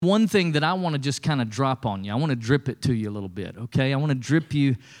One thing that I want to just kind of drop on you, I want to drip it to you a little bit, okay? I want to drip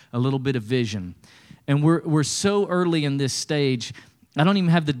you a little bit of vision. And we're so early in this stage, I don't even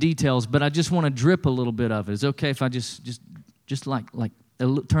have the details, but I just want to drip a little bit of it. Is it okay if I just like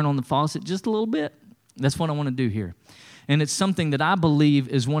turn on the faucet just a little bit? That's what I want to do here. And it's something that I believe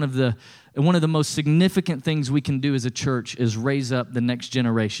is one of the most significant things we can do as a church is raise up the next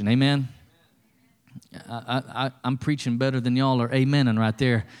generation. Amen? I'm preaching better than y'all are amening right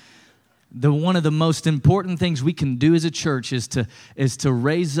there. One of the most important things we can do as a church is to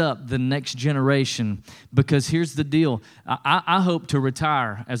raise up the next generation, because here's the deal. I hope to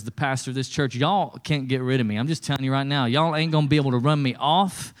retire as the pastor of this church. Y'all can't get rid of me. I'm just telling you right now. Y'all ain't going to be able to run me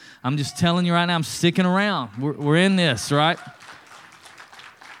off. I'm just telling you right now, I'm sticking around. We're in this, right?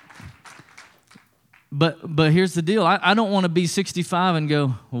 But here's the deal. I don't want to be 65 and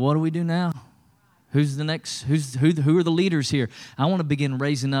go, well, what do we do now? Who's the next? Who are the leaders here? I want to begin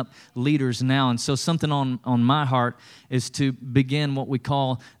raising up leaders now. And so something on my heart is to begin what we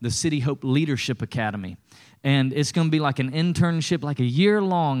call the City Hope Leadership Academy. And it's going to be like an internship, like a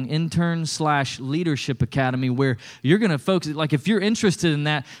year-long intern/leadership academy where you're going to focus. Like if you're interested in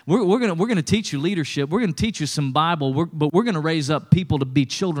that, we're going to teach you leadership. We're going to teach you some Bible, but we're going to raise up people to be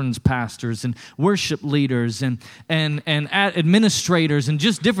children's pastors and worship leaders and administrators and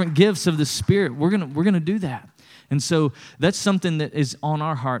just different gifts of the Spirit. We're going to do that. And so that's something that is on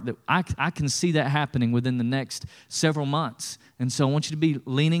our heart that I can see that happening within the next several months. And so I want you to be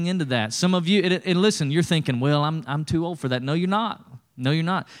leaning into that. Some of you, and listen, you're thinking, well, I'm too old for that. No, you're not. No, you're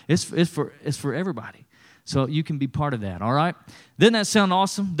not. It's for everybody. So you can be part of that, all right? Doesn't that sound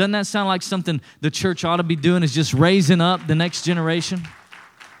awesome? Doesn't that sound like something the church ought to be doing, is just raising up the next generation?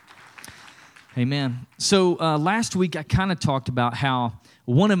 Amen. So last week I kind of talked about how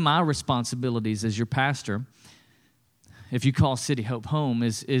one of my responsibilities as your pastor, if you call City Hope home,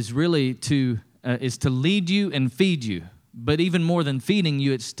 is really to lead you and feed you. But even more than feeding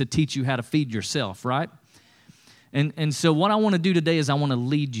you, it's to teach you how to feed yourself, right? And so what I want to do today is I want to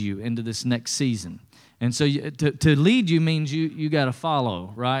lead you into this next season. And so to lead you means you got to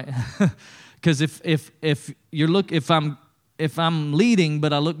follow, right? Because if I'm leading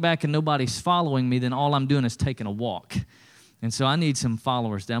but I look back and nobody's following me, then all I'm doing is taking a walk. And so I need some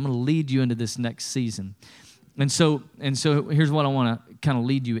followers there. I'm going to lead you into this next season. And so here's what I want to kind of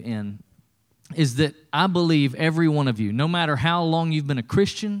lead you in, is that I believe every one of you, no matter how long you've been a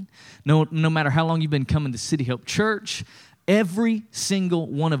Christian, no matter how long you've been coming to City Hope Church, every single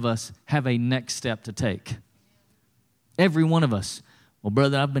one of us have a next step to take. Every one of us. Well,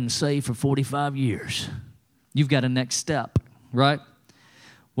 brother, I've been saved for 45 years. You've got a next step, right?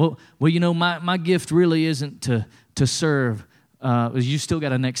 Well, you know, my gift really isn't to serve. You still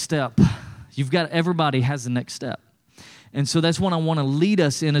got a next step. Everybody has the next step. And so that's what I want to lead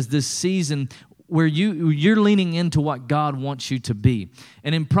us in, is this season where you're leaning into what God wants you to be.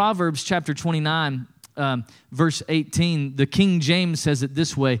 And in Proverbs chapter 29, verse 18, the King James says it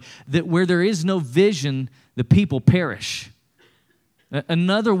this way, that where there is no vision, the people perish.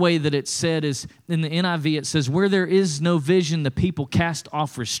 Another way that it's said is, in the NIV, it says, where there is no vision, the people cast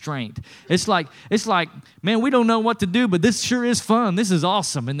off restraint. It's like, man, we don't know what to do, but this sure is fun. This is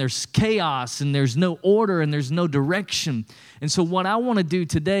awesome. And there's chaos, and there's no order, and there's no direction. And so what I want to do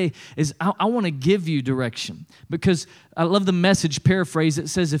today is I want to give you direction, because I love the Message paraphrase. It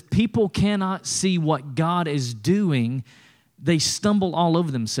says, if people cannot see what God is doing, they stumble all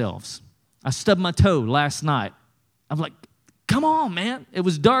over themselves. I stubbed my toe last night. I'm like, come on, man. It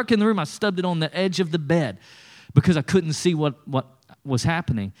was dark in the room. I stubbed it on the edge of the bed because I couldn't see what was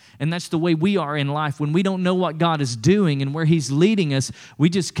happening. And that's the way we are in life. When we don't know what God is doing and where He's leading us, we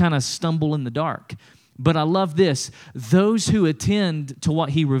just kind of stumble in the dark. But I love this. Those who attend to what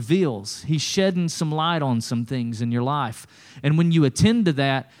He reveals, He's shedding some light on some things in your life. And when you attend to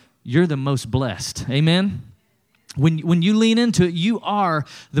that, you're the most blessed. Amen? When you lean into it, you are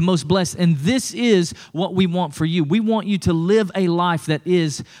the most blessed. And this is what we want for you. We want you to live a life that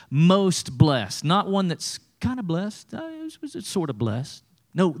is most blessed. Not one that's kind of blessed. It's sort of blessed.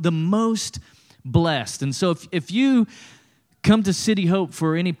 No, the most blessed. And so if you come to City Hope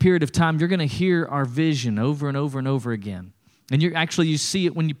for any period of time, you're going to hear our vision over and over and over again. And you see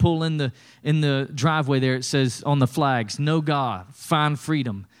it when you pull in the driveway there. It says on the flags, know God, find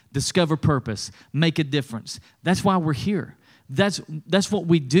freedom, discover purpose, make a difference. That's why we're here. That's what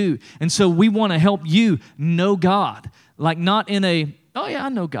we do. And so we want to help you know God, like not in a oh yeah, I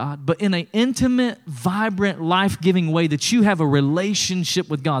know God, but in an intimate, vibrant, life-giving way that you have a relationship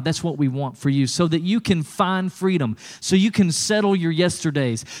with God. That's what we want for you, so that you can find freedom, so you can settle your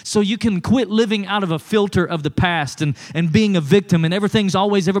yesterdays, so you can quit living out of a filter of the past and being a victim and everything's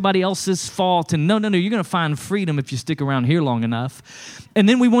always everybody else's fault. And no, you're going to find freedom if you stick around here long enough. And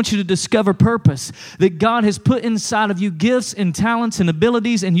then we want you to discover purpose, that God has put inside of you gifts and talents and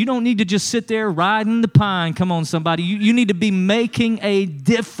abilities, and you don't need to just sit there riding the pine. Come on, somebody. You need to be making a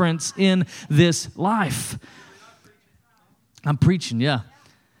difference in this life. I'm preaching, yeah.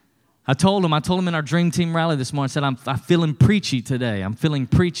 I told him in our Dream Team rally this morning, I said, I'm feeling preachy today. I'm feeling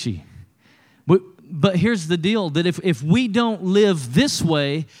preachy. But here's the deal, that if we don't live this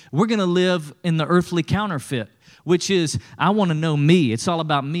way, we're going to live in the earthly counterfeit, which is, I want to know me. It's all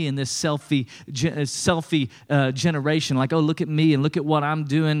about me in this selfie generation. Like, oh, look at me and look at what I'm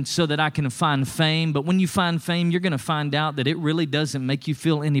doing so that I can find fame. But when you find fame, you're going to find out that it really doesn't make you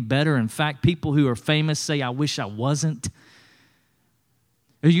feel any better. In fact, people who are famous say, I wish I wasn't.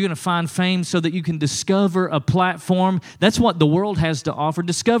 Are you going to find fame so that you can discover a platform? That's what the world has to offer,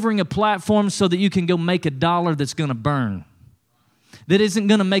 discovering a platform so that you can go make $1 that's going to burn, that isn't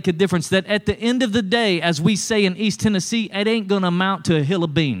going to make a difference, that at the end of the day, as we say in East Tennessee, it ain't going to amount to a hill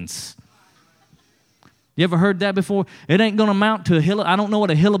of beans. You ever heard that before? It ain't going to amount to a hill. I don't know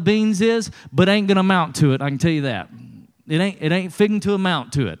what a hill of beans is, but it ain't going to amount to it. I can tell you that. It ain't fitting to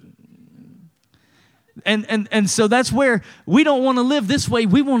amount to it. And so that's where we don't want to live this way.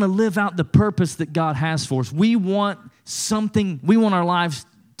 We want to live out the purpose that God has for us. We want our lives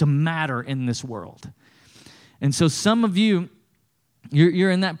to matter in this world. And so some of you, you're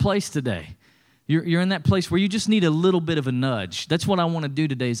in that place today. You're in that place where you just need a little bit of a nudge. That's what I want to do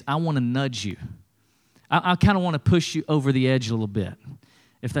today, is I want to nudge you. I kind of want to push you over the edge a little bit,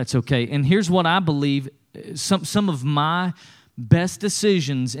 if that's okay. And here's what I believe. Some of my best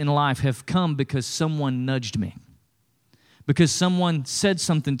decisions in life have come because someone nudged me, because someone said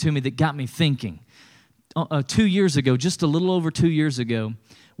something to me that got me thinking. 2 years ago, just a little over 2 years ago,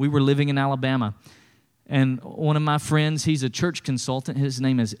 we were living in Alabama, and one of my friends, he's a church consultant. His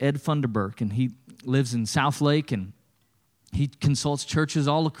name is Ed Funderburk, and he lives in Southlake, and he consults churches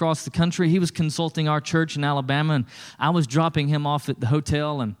all across the country. He was consulting our church in Alabama, and I was dropping him off at the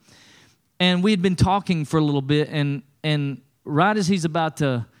hotel, and we had been talking for a little bit, and right as he's about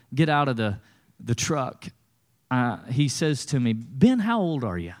to get out of the truck, he says to me, Ben, how old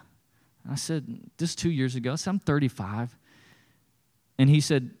are you? I said, this 2 years ago. I said, I'm 35. And he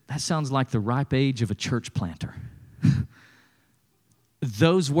said, that sounds like the ripe age of a church planter.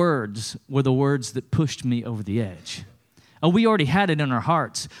 Those words were the words that pushed me over the edge. Oh, we already had it in our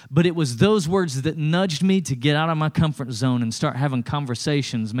hearts, but it was those words that nudged me to get out of my comfort zone and start having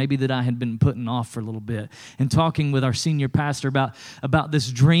conversations, maybe that I had been putting off for a little bit, and talking with our senior pastor about this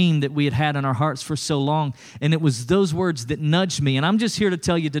dream that we had in our hearts for so long. And it was those words that nudged me. And I'm just here to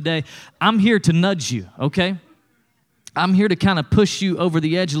tell you today, I'm here to nudge you, okay? I'm here to kind of push you over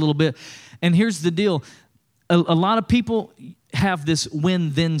the edge a little bit. And here's the deal. A lot of people have this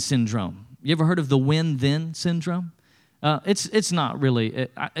win-then syndrome. You ever heard of the win-then syndrome? It's not really,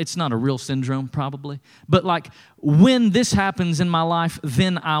 it's not a real syndrome probably, but like, when this happens in my life,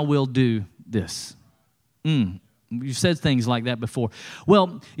 then I will do this. You've said things like that before.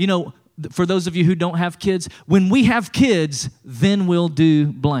 Well, you know, for those of you who don't have kids, when we have kids, then we'll do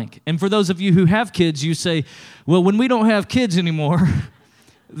blank. And for those of you who have kids, you say, well, when we don't have kids anymore,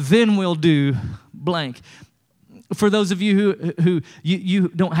 then we'll do blank. For those of you who you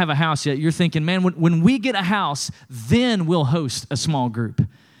don't have a house yet, you're thinking, man, when we get a house, then we'll host a small group.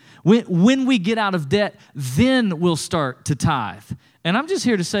 When we get out of debt, then we'll start to tithe. And I'm just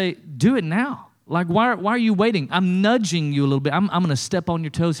here to say, do it now. Like, why are you waiting? I'm nudging you a little bit. I'm going to step on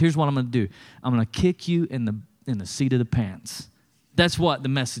your toes. Here's what I'm going to do. I'm going to kick you in the seat of the pants. That's what the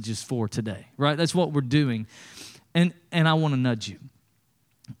message is for today, right? That's what we're doing. And I want to nudge you.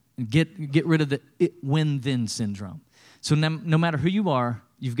 Get rid of the win-then syndrome. So no matter who you are,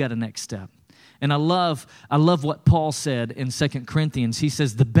 you've got a next step. And I love what Paul said in 2 Corinthians. He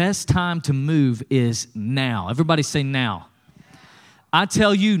says, the best time to move is now. Everybody say now. I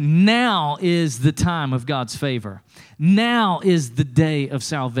tell you, now is the time of God's favor. Now is the day of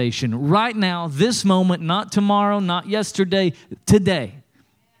salvation. Right now, this moment, not tomorrow, not yesterday, today.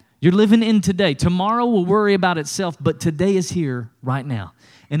 You're living in today. Tomorrow will worry about itself, but today is here right now.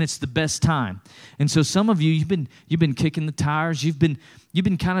 And it's the best time. And so some of you, you've been kicking the tires. You've been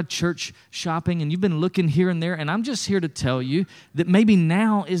kind of church shopping, and you've been looking here and there. And I'm just here to tell you that maybe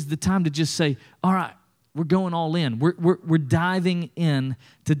now is the time to just say, all right, We're going all in. We're diving in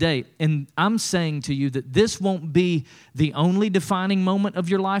today. And I'm saying to you that this won't be the only defining moment of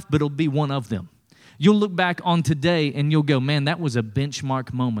your life, but it'll be one of them. You'll look back on today and you'll go, man, that was a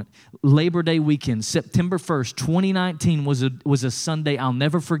benchmark moment. Labor Day weekend, September 1st, 2019 was a Sunday I'll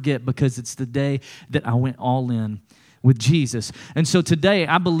never forget because it's the day that I went all in with Jesus. And so today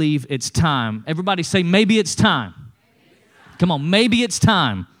I believe it's time. Everybody say, maybe it's time. Come on, maybe it's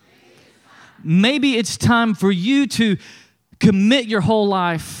time. Maybe it's time for you to commit your whole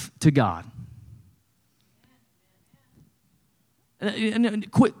life to God.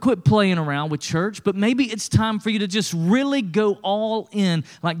 Quit playing around with church, but maybe it's time for you to just really go all in,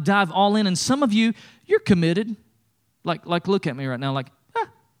 like dive all in. And some of you, you're committed. Like look at me right now, like,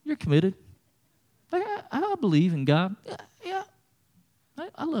 you're committed. Like, I believe in God. Yeah.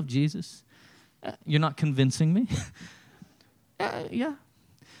 I love Jesus. You're not convincing me. Yeah.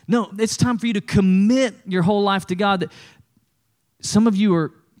 No, it's time for you to commit your whole life to God. That some of you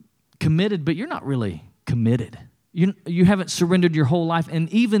are committed, but you're not really committed. You haven't surrendered your whole life. And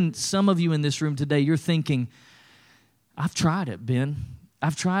even some of you in this room today, you're thinking, I've tried it, Ben.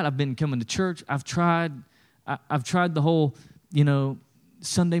 I've tried. I've been coming to church. I've tried the whole,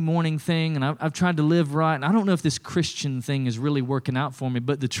 Sunday morning thing, and I've tried to live right. And I don't know if this Christian thing is really working out for me.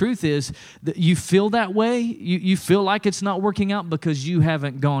 But the truth is that you feel that way. You feel like it's not working out because you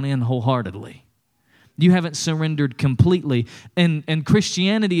haven't gone in wholeheartedly. You haven't surrendered completely. And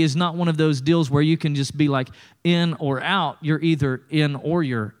Christianity is not one of those deals where you can just be like in or out. You're either in or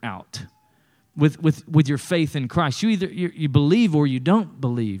you're out with your faith in Christ. You believe or you don't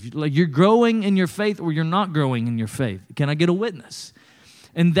believe. Like you're growing in your faith or you're not growing in your faith. Can I get a witness?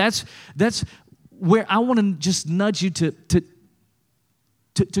 And that's where I want to just nudge you to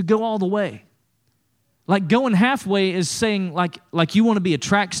go all the way. Like going halfway is saying like you want to be a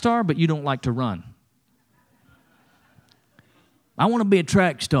track star, but you don't like to run. I want to be a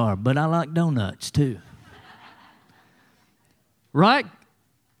track star, but I like donuts too. Right?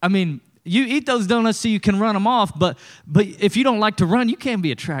 I mean, you eat those donuts so you can run them off, but if you don't like to run, you can't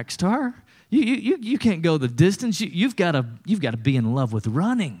be a track star. You can't go the distance. You've got to be in love with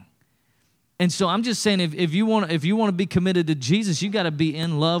running. And so I'm just saying, if you want to be committed to Jesus, you got to be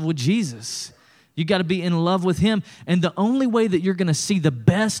in love with Jesus. You got to be in love with Him. And the only way that you're going to see the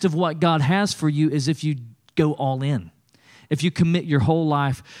best of what God has for you is if you go all in. If you commit your whole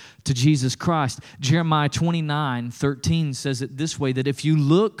life to Jesus Christ. Jeremiah 29:13 says it this way, that if you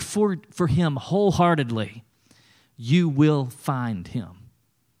look for Him wholeheartedly, you will find Him.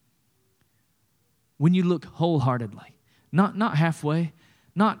 When you look wholeheartedly, not halfway,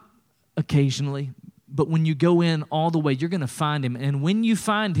 not occasionally, but when you go in all the way, you're going to find Him. And when you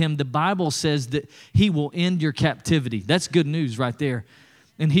find Him, the Bible says that He will end your captivity. That's good news right there.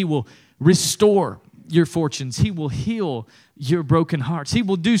 And He will restore your fortunes. He will heal your broken hearts. He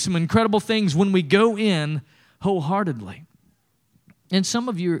will do some incredible things when we go in wholeheartedly. And some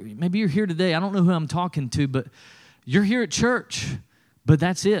of you, maybe you're here today. I don't know who I'm talking to, but you're here at church, but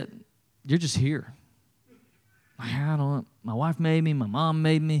that's it. You're just here. My wife made me, my mom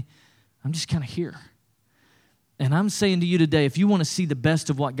made me. I'm just kind of here. And I'm saying to you today, if you want to see the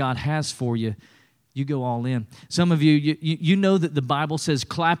best of what God has for you, you go all in. Some of you know that the Bible says,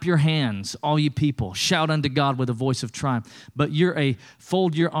 clap your hands, all you people. Shout unto God with a voice of triumph. But you're a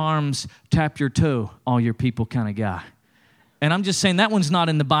fold your arms, tap your toe, all your people kind of guy. And I'm just saying that one's not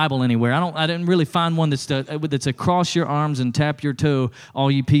in the Bible anywhere. I didn't really find one that's a cross your arms and tap your toe, all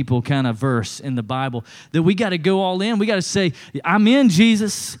you people kind of verse in the Bible. That we got to go all in. We got to say, I'm in,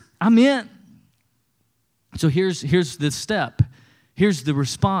 Jesus. I'm in. So here's the step. Here's the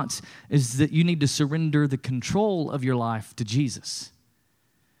response, is that you need to surrender the control of your life to Jesus.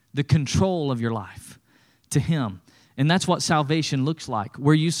 The control of your life to Him. And that's what salvation looks like,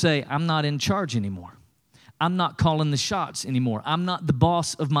 where you say, I'm not in charge anymore. I'm not calling the shots anymore. I'm not the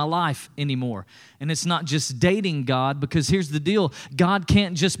boss of my life anymore. And it's not just dating God, because here's the deal. God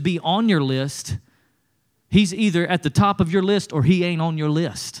can't just be on your list. He's either at the top of your list or He ain't on your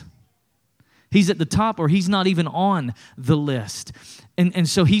list. He's at the top or He's not even on the list. And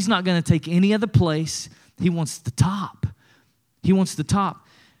so He's not going to take any other place. He wants the top. He wants the top.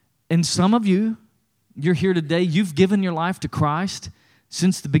 And some of you, you're here today, you've given your life to Christ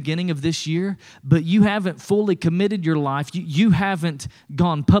since the beginning of this year, but you haven't fully committed your life. You haven't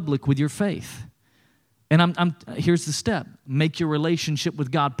gone public with your faith. And here's the step. Make your relationship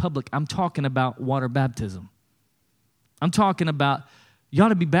with God public. I'm talking about water baptism. I'm talking about you ought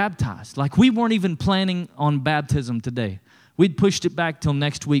to be baptized. Like we weren't even planning on baptism today. We'd pushed it back till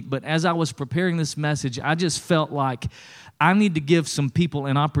next week, but as I was preparing this message, I just felt like I need to give some people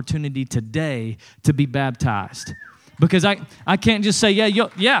an opportunity today to be baptized. Because I can't just say,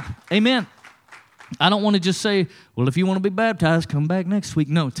 yeah, amen. I don't want to just say, well, if you want to be baptized, come back next week.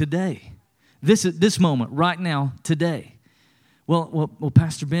 No, today. This moment, right now, today. Well,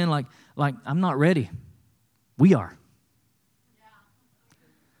 Pastor Ben, like I'm not ready. We are.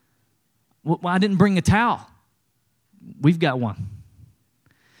 Well, I didn't bring a towel. We've got one.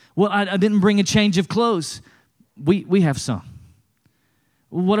 Well, I didn't bring a change of clothes. We have some.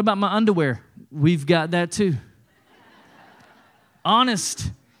 Well, what about my underwear? We've got that too.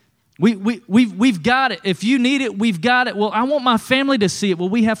 Honest. We've got it. If you need it, we've got it. Well, I want my family to see it. Well,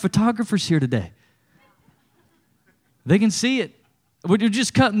 we have photographers here today. They can see it. We're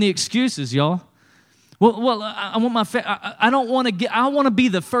just cutting the excuses, y'all. Well, I want my I don't want to get. I want to be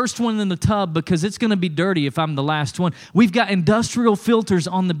the first one in the tub because it's going to be dirty if I'm the last one. We've got industrial filters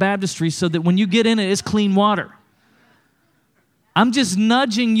on the baptistry so that when you get in it, it's clean water. I'm just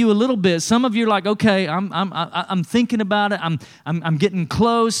nudging you a little bit. Some of you are like, okay, I'm thinking about it. I'm getting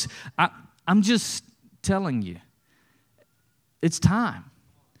close. I'm just telling you, it's time.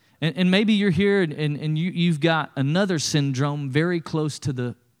 And maybe you're here and you've got another syndrome very close to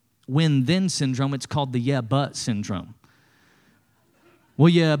the when-then syndrome. It's called the yeah, but syndrome. Well,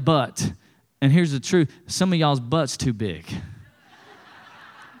 yeah, but. And here's the truth. Some of y'all's butt's too big.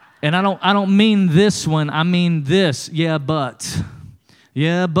 And I don't mean this one. I mean this. Yeah, but.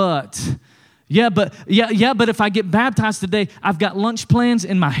 Yeah, but. Yeah, but if I get baptized today, I've got lunch plans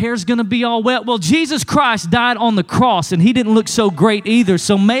and my hair's going to be all wet. Well, Jesus Christ died on the cross and he didn't look so great either.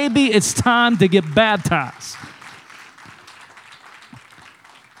 So maybe it's time to get baptized.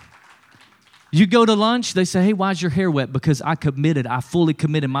 You go to lunch, they say, hey, why's your hair wet? Because I fully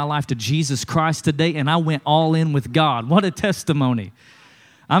committed my life to Jesus Christ today, and I went all in with God. What a testimony.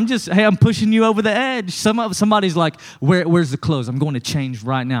 I'm pushing you over the edge. Somebody's like, where's the clothes? I'm going to change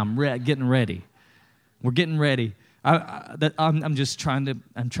right now. I'm getting ready. We're getting ready. I'm trying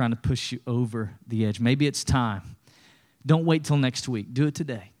to push you over the edge. Maybe it's time. Don't wait till next week. Do it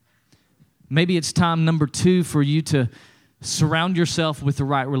today. Maybe it's time, number 2, for you to surround yourself with the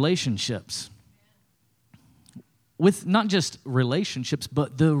right relationships. With not just relationships,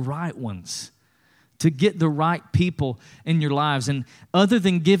 but the right ones. To get the right people in your lives. And other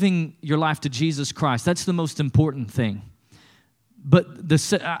than giving your life to Jesus Christ, that's the most important thing. But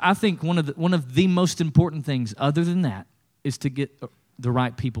I think one of the most important things other than that is to get the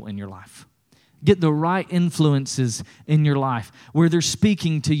right people in your life. Get the right influences in your life where they're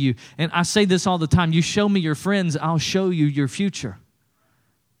speaking to you. And I say this all the time. You show me your friends, I'll show you your future.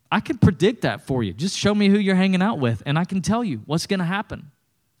 I can predict that for you. Just show me who you're hanging out with, and I can tell you what's going to happen.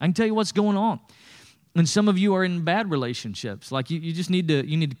 I can tell you what's going on. And some of you are in bad relationships. Like you just need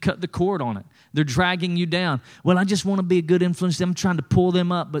to cut the cord on it. They're dragging you down. Well, I just want to be a good influence. I'm trying to pull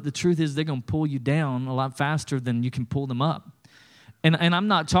them up, but the truth is they're going to pull you down a lot faster than you can pull them up. And I'm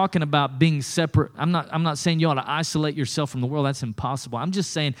not talking about being separate. I'm not saying you ought to isolate yourself from the world. That's impossible. I'm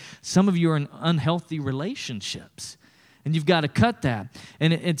just saying some of you are in unhealthy relationships. And you've got to cut that.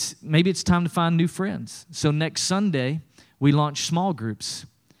 And maybe it's time to find new friends. So next Sunday, we launch small groups.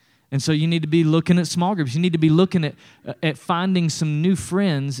 And so you need to be looking at small groups. You need to be looking at finding some new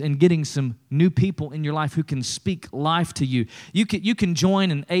friends and getting some new people in your life who can speak life to you. You can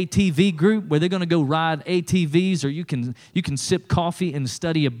join an ATV group where they're going to go ride ATVs, or you can sip coffee and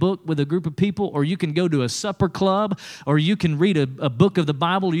study a book with a group of people, or you can go to a supper club, or you can read a book of the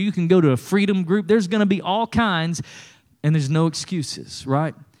Bible, or you can go to a freedom group. There's going to be all kinds, and there's no excuses,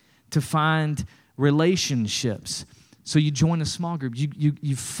 right, to find relationships. So you join a small group.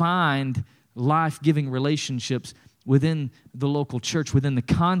 You find life-giving relationships within the local church, within the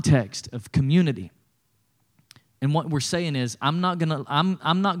context of community. And what we're saying is, I'm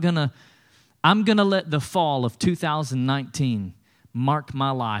gonna let the fall of 2019 mark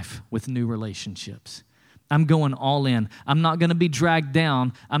my life with new relationships. I'm going all in. I'm not going to be dragged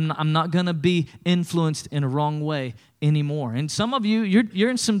down. I'm not going to be influenced in a wrong way anymore. And some of you,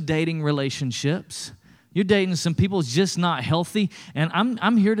 you're in some dating relationships. You're dating some people who's just not healthy. And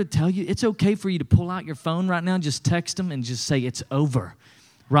I'm here to tell you, it's okay for you to pull out your phone right now and just text them and just say it's over,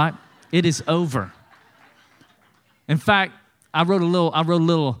 right? It is over. In fact, I wrote a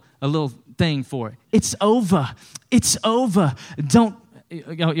little thing for it. It's over. It's over. Don't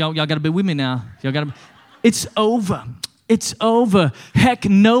y'all got to be with me now. It's over. It's over. Heck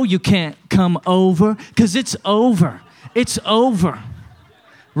no, you can't come over because it's over. It's over.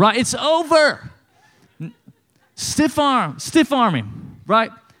 Right? It's over. Stiff arm him,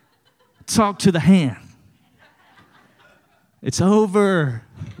 right? Talk to the hand. It's over.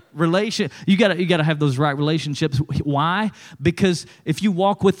 You gotta have those right relationships. Why? Because if you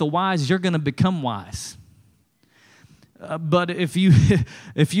walk with the wise, you're going to become wise. But if you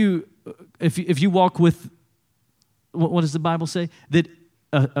walk with, what does the Bible say? That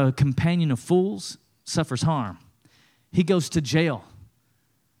a companion of fools suffers harm. He goes to jail.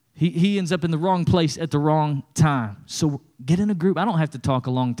 He ends up in the wrong place at the wrong time. So get in a group. I don't have to talk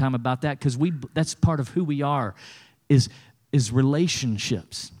a long time about that because that's part of who we are, is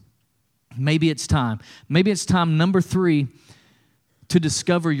relationships. Maybe it's time. Maybe it's time, number 3, to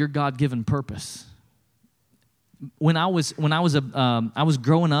discover your God-given purpose. When I was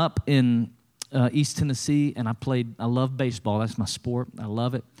growing up in East Tennessee, and I love baseball. That's my sport. I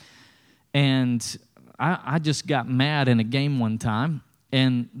love it. And I just got mad in a game one time,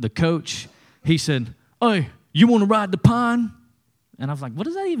 and the coach, he said, "Hey, you want to ride the pine?" And I was like, "What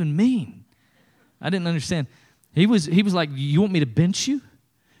does that even mean?" I didn't understand. He was like, "You want me to bench you?"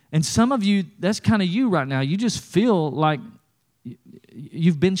 And some of you, that's kind of you right now. You just feel like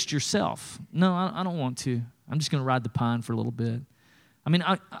you've benched yourself. No, I don't want to. I'm just going to ride the pine for a little bit. I mean,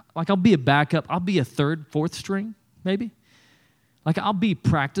 I'll be a backup. I'll be a 3rd, 4th string, maybe. Like, I'll be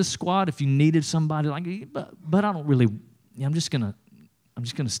practice squad if you needed somebody. But I don't really. I'm just gonna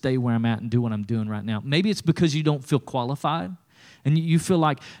stay where I'm at and do what I'm doing right now. Maybe it's because you don't feel qualified, and you feel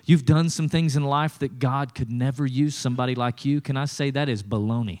like you've done some things in life that God could never use somebody like you. Can I say that is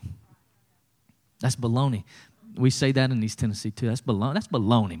baloney? That's baloney. We say that in East Tennessee too. That's baloney. That's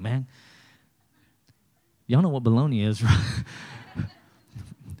baloney, man. Y'all know what baloney is, right?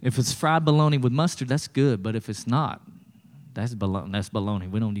 If it's fried bologna with mustard, that's good. But if it's not, that's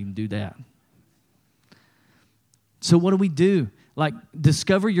baloney. We don't even do that. So what do? Like,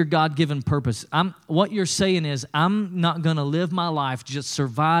 discover your God-given purpose. What you're saying is, I'm not going to live my life just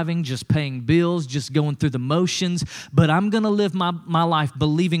surviving, just paying bills, just going through the motions, but I'm going to live my life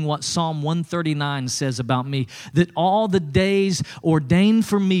believing what Psalm 139 says about me, that all the days ordained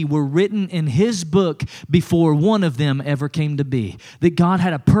for me were written in His book before one of them ever came to be, that God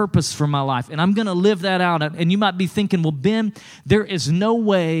had a purpose for my life, and I'm going to live that out. And you might be thinking, well, Ben, there is no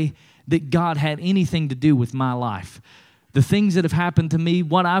way that God had anything to do with my life. The things that have happened to me,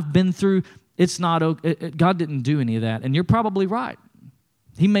 what I've been through, it's not okay. God didn't do any of that. And you're probably right.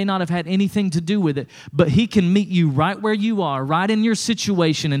 He may not have had anything to do with it, but He can meet you right where you are, right in your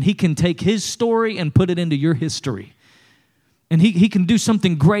situation, and He can take His story and put it into your history. And He can do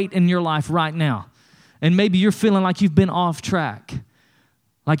something great in your life right now. And maybe you're feeling like you've been off track,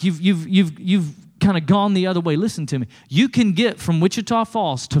 like you've kind of gone the other way. Listen to me. You can get from Wichita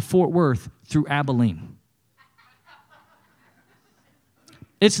Falls to Fort Worth through Abilene.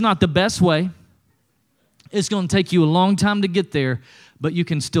 It's not the best way. It's going to take you a long time to get there, but you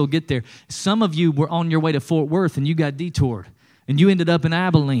can still get there. Some of you were on your way to Fort Worth and you got detoured, and you ended up in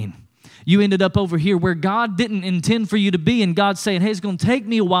Abilene. You ended up over here where God didn't intend for you to be, and God's saying, hey, it's going to take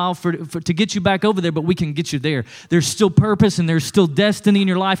me a while to get you back over there, but we can get you there. There's still purpose and there's still destiny in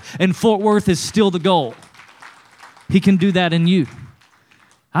your life, and Fort Worth is still the goal. He can do that in you.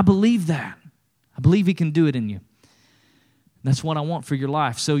 I believe that. I believe He can do it in you. That's what I want for your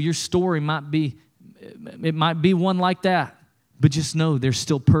life. So your story might be one like that, but just know there's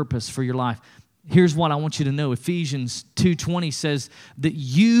still purpose for your life. Here's what I want you to know. Ephesians 2:20 says that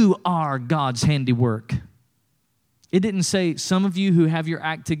you are God's handiwork. It didn't say some of you who have your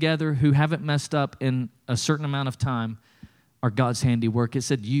act together, who haven't messed up in a certain amount of time, are God's handiwork. It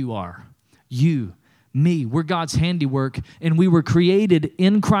said you are. You, me, we're God's handiwork, and we were created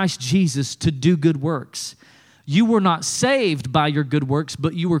in Christ Jesus to do good works. You were not saved by your good works,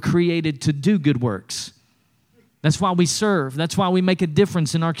 but you were created to do good works. That's why we serve. That's why we make a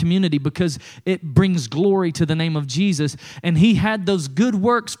difference in our community, because it brings glory to the name of Jesus. And He had those good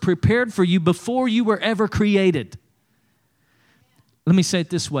works prepared for you before you were ever created. Let me say it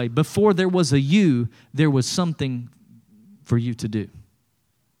this way. Before there was a you, there was something for you to do.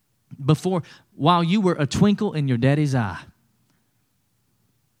 While you were a twinkle in your daddy's eye.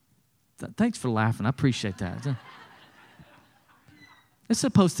 Thanks for laughing. I appreciate that. It's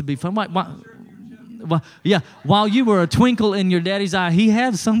supposed to be fun. While you were a twinkle in your daddy's eye, He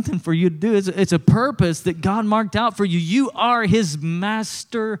had something for you to do. It's a purpose that God marked out for you. You are His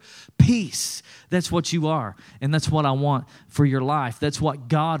masterpiece. That's what you are. And that's what I want for your life. That's what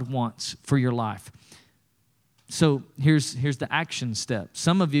God wants for your life. So here's the action step.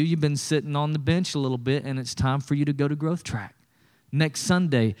 Some of you, you've been sitting on the bench a little bit, and it's time for you to go to Growth Track. Next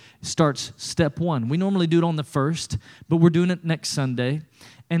Sunday starts step 1. We normally do it on the 1st, but we're doing it next Sunday.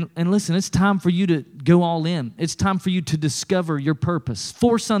 And listen, it's time for you to go all in. It's time for you to discover your purpose.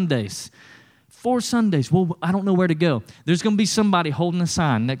 4 Sundays. 4 Sundays. Well, I don't know where to go. There's going to be somebody holding a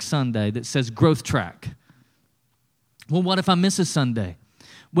sign next Sunday that says Growth Track. Well, what if I miss a Sunday?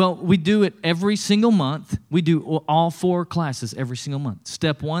 Well, we do it every single month. We do all 4 classes every single month.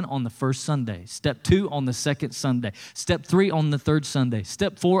 Step 1 on the first Sunday. Step 2 on the second Sunday. Step 3 on the third Sunday.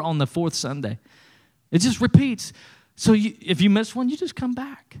 Step 4 on the fourth Sunday. It just repeats. So if you miss one, you just come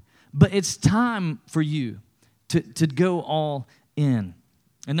back. But it's time for you to go all in.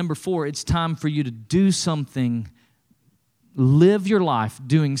 And number 4, it's time for you to do something, live your life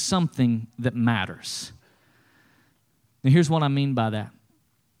doing something that matters. And here's what I mean by that.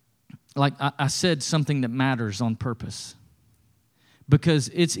 Like I said, something that matters on purpose. Because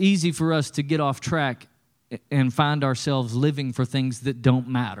it's easy for us to get off track and find ourselves living for things that don't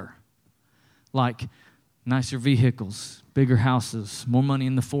matter. Like nicer vehicles, bigger houses, more money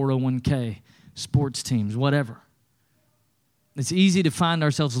in the 401k, sports teams, whatever. It's easy to find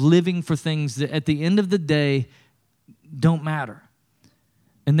ourselves living for things that at the end of the day don't matter.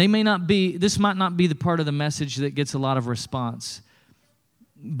 And this might not be the part of the message that gets a lot of response.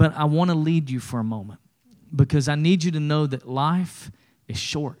 But I want to lead you for a moment because I need you to know that life is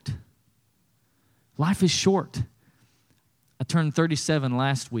short. Life is short. I turned 37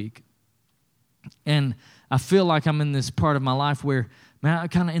 last week, and I feel like I'm in this part of my life where, man, I'm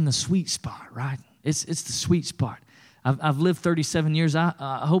kind of in the sweet spot, right? It's the sweet spot. I've lived 37 years.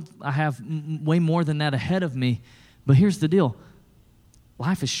 I hope I have way more than that ahead of me. But here's the deal.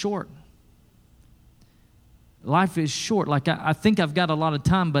 Life is short. Life is short. Like I think I've got a lot of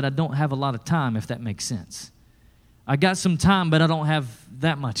time, but I don't have a lot of time, if that makes sense. I got some time, but I don't have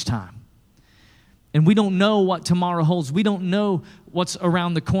that much time. And we don't know what tomorrow holds. We don't know what's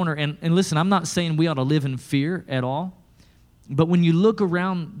around the corner. And listen, I'm not saying we ought to live in fear at all. But when you look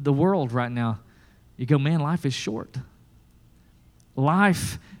around the world right now, you go, man, life is short.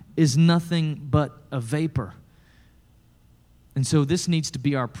 Life is nothing but a vapor. And so this needs to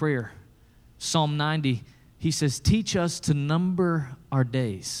be our prayer. Psalm 90, he says, teach us to number our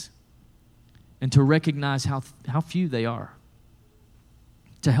days and to recognize how few they are,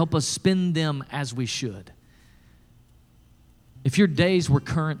 to help us spend them as we should. If your days were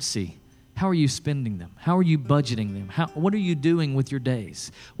currency, how are you spending them? How are you budgeting them? What are you doing with your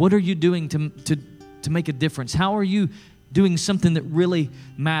days? What are you doing to make a difference? How are you doing something that really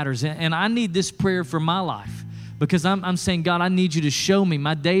matters? And I need this prayer for my life because I'm saying, God, I need you to show me.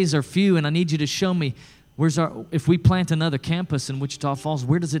 My days are few, and I need you to show me if we plant another campus in Wichita Falls,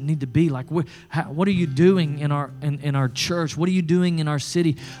 where does it need to be? Like, what are you doing in our church? What are you doing in our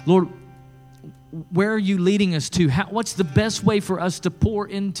city? Lord, where are you leading us to? What's the best way for us to pour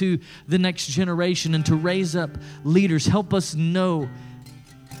into the next generation and to raise up leaders? Help us know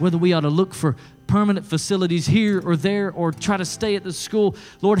whether we ought to look for permanent facilities here or there or try to stay at the school.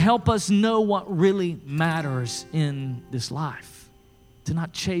 Lord, help us know what really matters in this life, to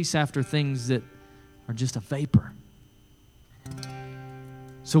not chase after things that are just a vapor.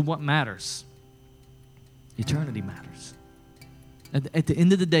 So what matters? Eternity matters. At the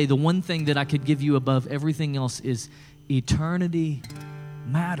end of the day, the one thing that I could give you above everything else is eternity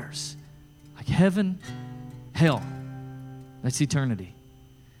matters. Like heaven, hell. That's eternity.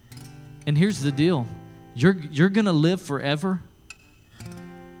 And here's the deal. You're going to live forever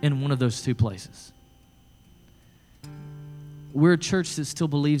in one of those two places. We're a church that still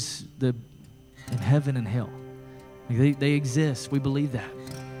believes in heaven and hell. Like they exist. We believe that.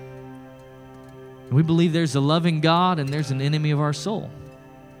 And we believe there's a loving God and there's an enemy of our soul.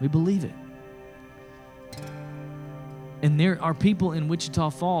 We believe it. And there are people in Wichita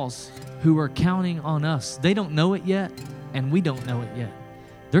Falls who are counting on us. They don't know it yet, and we don't know it yet.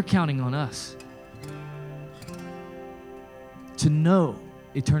 They're counting on us to know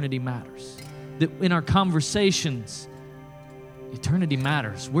eternity matters. That in our conversations, eternity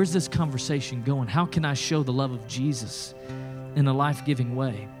matters. Where's this conversation going? How can I show the love of Jesus in a life-giving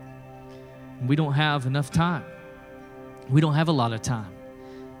way? We don't have enough time. We don't have a lot of time.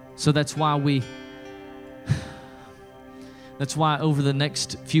 So that's why over the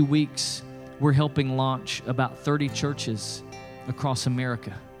next few weeks, we're helping launch about 30 churches across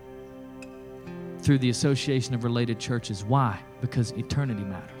America through the Association of Related Churches. Why? Because eternity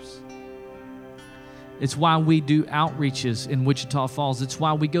matters. It's why we do outreaches in Wichita Falls. It's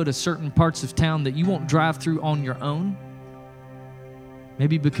why we go to certain parts of town that you won't drive through on your own.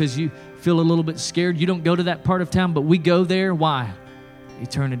 Maybe because you feel a little bit scared. You don't go to that part of town, but we go there. Why?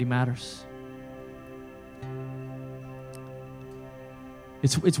 Eternity matters.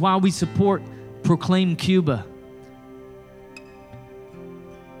 It's why we support Proclaim Cuba.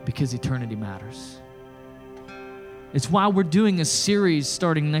 Because eternity matters. It's why we're doing a series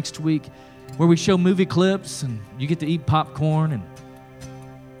starting next week where we show movie clips and you get to eat popcorn and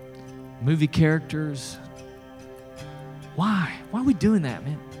movie characters. Why? Why are we doing that,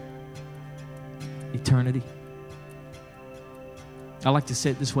 man? Eternity. I like to say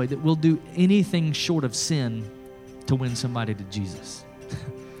it this way, that we'll do anything short of sin to win somebody to Jesus.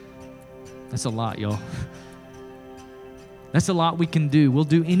 That's a lot, y'all. That's a lot we can do. We'll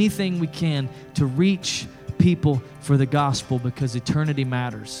do anything we can to reach people for the gospel because eternity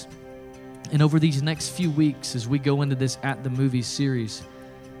matters. And over these next few weeks, as we go into this At the Movies series,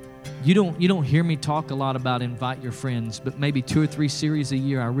 you don't hear me talk a lot about invite your friends, but maybe 2 or 3 series a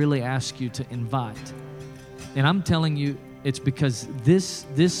year, I really ask you to invite. And I'm telling you, it's because this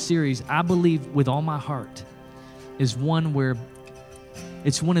series, I believe with all my heart, is one where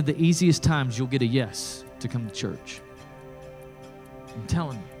it's one of the easiest times you'll get a yes to come to church. I'm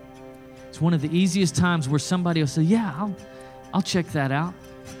telling you. It's one of the easiest times where somebody will say, yeah, I'll check that out.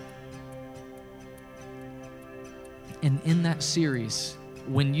 And in that series,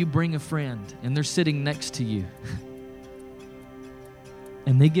 when you bring a friend and they're sitting next to you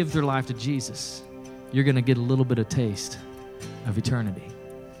and they give their life to Jesus, you're going to get a little bit of taste of eternity.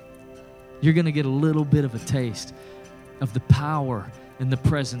 You're going to get a little bit of a taste of the power and the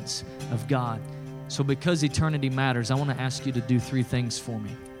presence of God. So because eternity matters, I want to ask you to do 3 things for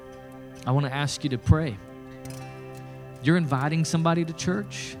me. I want to ask you to pray. You're inviting somebody to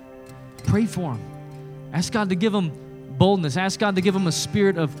church? Pray for them. Ask God to give them boldness. Ask God to give them a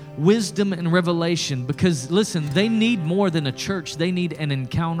spirit of wisdom and revelation, because, listen, they need more than a church. They need an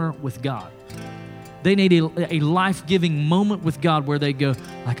encounter with God. They need a life-giving moment with God where they go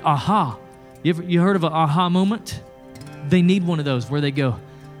like, aha. You heard of an aha moment? They need one of those where they go,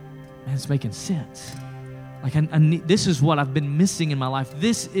 man, it's making sense. Like, I need, this is what I've been missing in my life.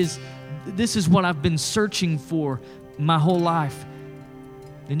 This is what I've been searching for my whole life.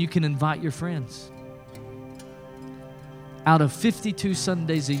 Then you can invite your friends. Out of 52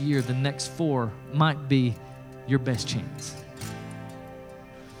 Sundays a year, the next 4 might be your best chance.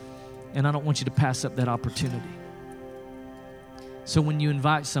 And I don't want you to pass up that opportunity. So when you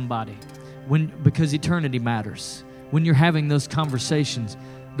invite somebody, because eternity matters, when you're having those conversations,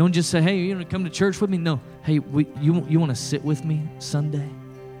 don't just say, hey, you want to come to church with me? No. Hey, you want to sit with me Sunday?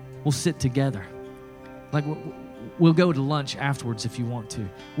 We'll sit together. Like, we'll go to lunch afterwards if you want to.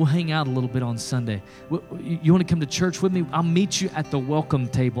 We'll hang out a little bit on Sunday. You want to come to church with me? I'll meet you at the welcome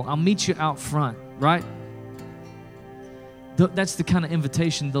table. I'll meet you out front, right? That's the kind of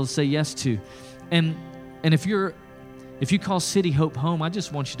invitation they'll say yes to. And if you call City Hope home, I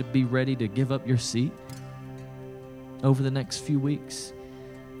just want you to be ready to give up your seat over the next few weeks.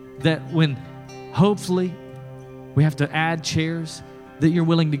 That when hopefully we have to add chairs, that you're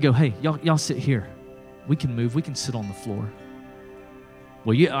willing to go, hey, y'all sit here. We can move. We can sit on the floor.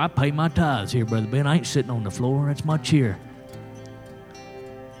 Well, yeah, I pay my tithes here, Brother Ben. I ain't sitting on the floor. That's my chair.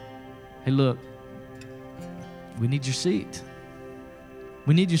 Hey, look, we need your seat.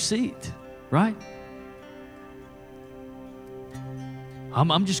 We need your seat, right?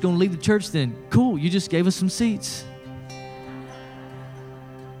 I'm just going to leave the church then. Cool, you just gave us some seats.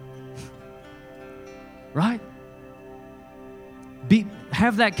 Right?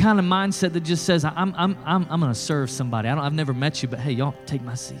 Have that kind of mindset that just says, I'm going to serve somebody. I've never met you, but hey, y'all take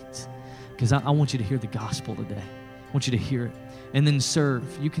my seats, because I want you to hear the gospel today. I want you to hear it. And then serve.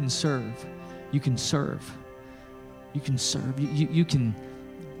 You can serve. You can serve. You can serve. You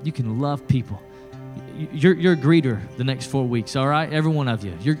can love people. You're a greeter the next 4 weeks, all right? Every one of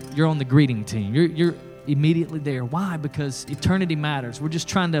you. You're on the greeting team. You're immediately there. Why? Because eternity matters. We're just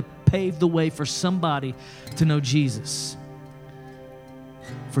trying to pave the way for somebody to know Jesus.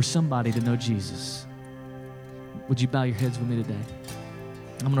 For somebody to know Jesus. Would you bow your heads with me today?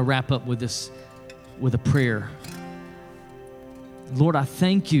 I'm going to wrap up with this, with a prayer. Lord, I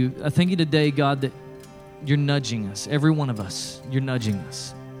thank you. I thank you today, God, that you're nudging us. Every one of us, you're nudging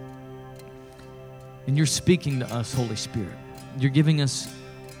us. And you're speaking to us, Holy Spirit. You're giving us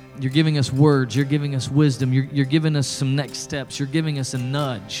words. You're giving us wisdom. You're giving us some next steps. You're giving us a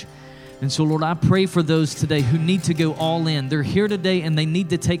nudge. And so, Lord, I pray for those today who need to go all in. They're here today and they need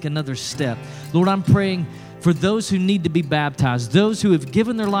to take another step. Lord, I'm praying for those who need to be baptized, those who have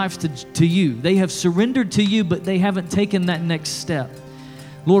given their lives to you. They have surrendered to you, but they haven't taken that next step.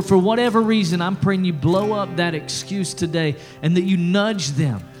 Lord, for whatever reason, I'm praying you blow up that excuse today and that you nudge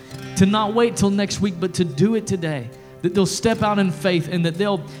them to not wait till next week, but to do it today. That they'll step out in faith and that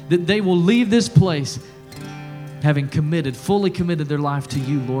they will leave this place having fully committed their life to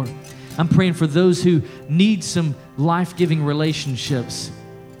you, Lord. I'm praying for those who need some life-giving relationships.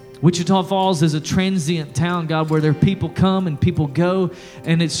 Wichita Falls is a transient town, God, where there people come and people go,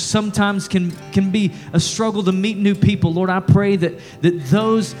 and it sometimes can be a struggle to meet new people. Lord, I pray that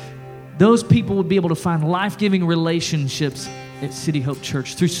those people would be able to find life-giving relationships at City Hope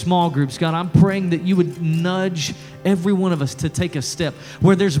Church through small groups. God, I'm praying that you would nudge every one of us to take a step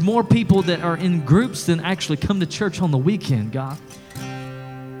where there's more people that are in groups than actually come to church on the weekend, God.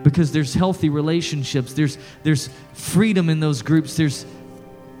 Because there's healthy relationships. There's freedom in those groups. There's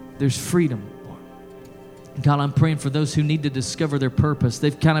freedom. God, I'm praying for those who need to discover their purpose.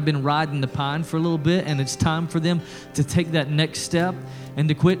 They've kind of been riding the pine for a little bit, and it's time for them to take that next step and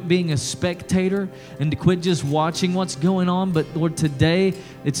to quit being a spectator and to quit just watching what's going on. But Lord, today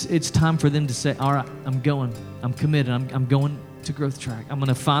it's time for them to say, all right, I'm going. I'm committed. I'm going to Growth Track. I'm going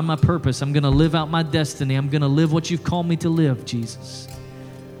to find my purpose. I'm going to live out my destiny. I'm going to live what you've called me to live, Jesus.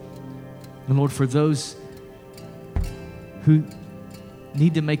 And Lord, for those who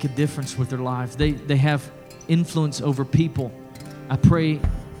need to make a difference with their lives, they have influence over people, I pray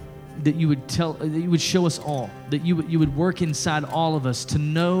that you would show us all, that you would work inside all of us to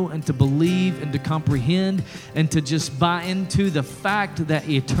know and to believe and to comprehend and to just buy into the fact that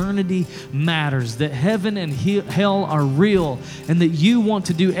eternity matters, that heaven and hell are real, and that you want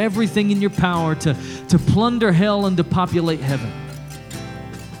to do everything in your power to plunder hell and to populate heaven.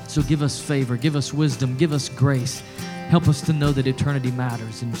 So give us favor, give us wisdom, give us grace. Help us to know that eternity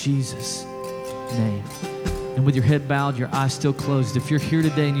matters in Jesus' name. And with your head bowed, your eyes still closed, if you're here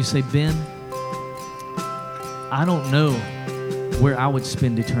today and you say, Ben, I don't know where I would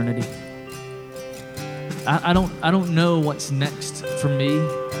spend eternity. I don't know what's next for me.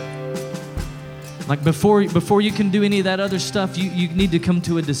 Like before you can do any of that other stuff, you need to come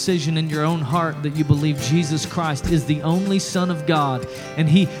to a decision in your own heart that you believe Jesus Christ is the only Son of God, and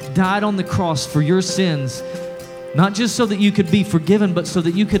He died on the cross for your sins, not just so that you could be forgiven, but so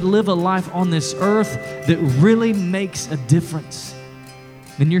that you could live a life on this earth that really makes a difference.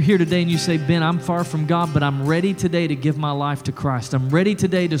 And you're here today and you say, Ben, I'm far from God, but I'm ready today to give my life to Christ. I'm ready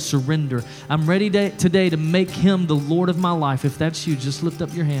today to surrender. I'm ready today to make Him the Lord of my life. If that's you, just lift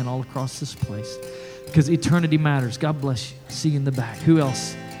up your hand all across this place, because eternity matters. God bless you. See you in the back. Who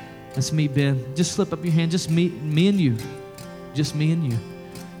else? That's me, Ben. Just slip up your hand. Just me and you. Just me and you.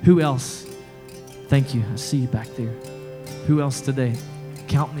 Who else? Thank you. I see you back there. Who else today?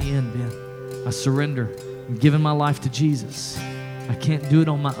 Count me in, Ben. I surrender. I'm giving my life to Jesus. I can't do it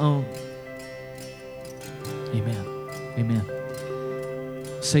on my own. Amen.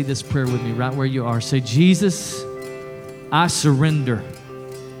 Amen. Say this prayer with me right where you are. Say, Jesus, I surrender.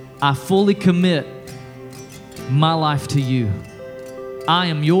 I fully commit my life to you. I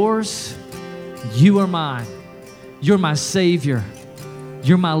am yours. You are mine. You're my Savior.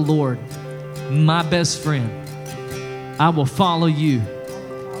 You're my Lord, my best friend. I will follow you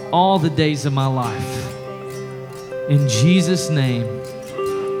all the days of my life. In Jesus' name,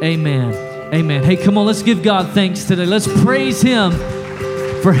 amen. Amen. Hey, come on, let's give God thanks today. Let's praise Him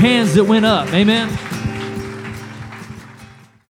for hands that went up. Amen.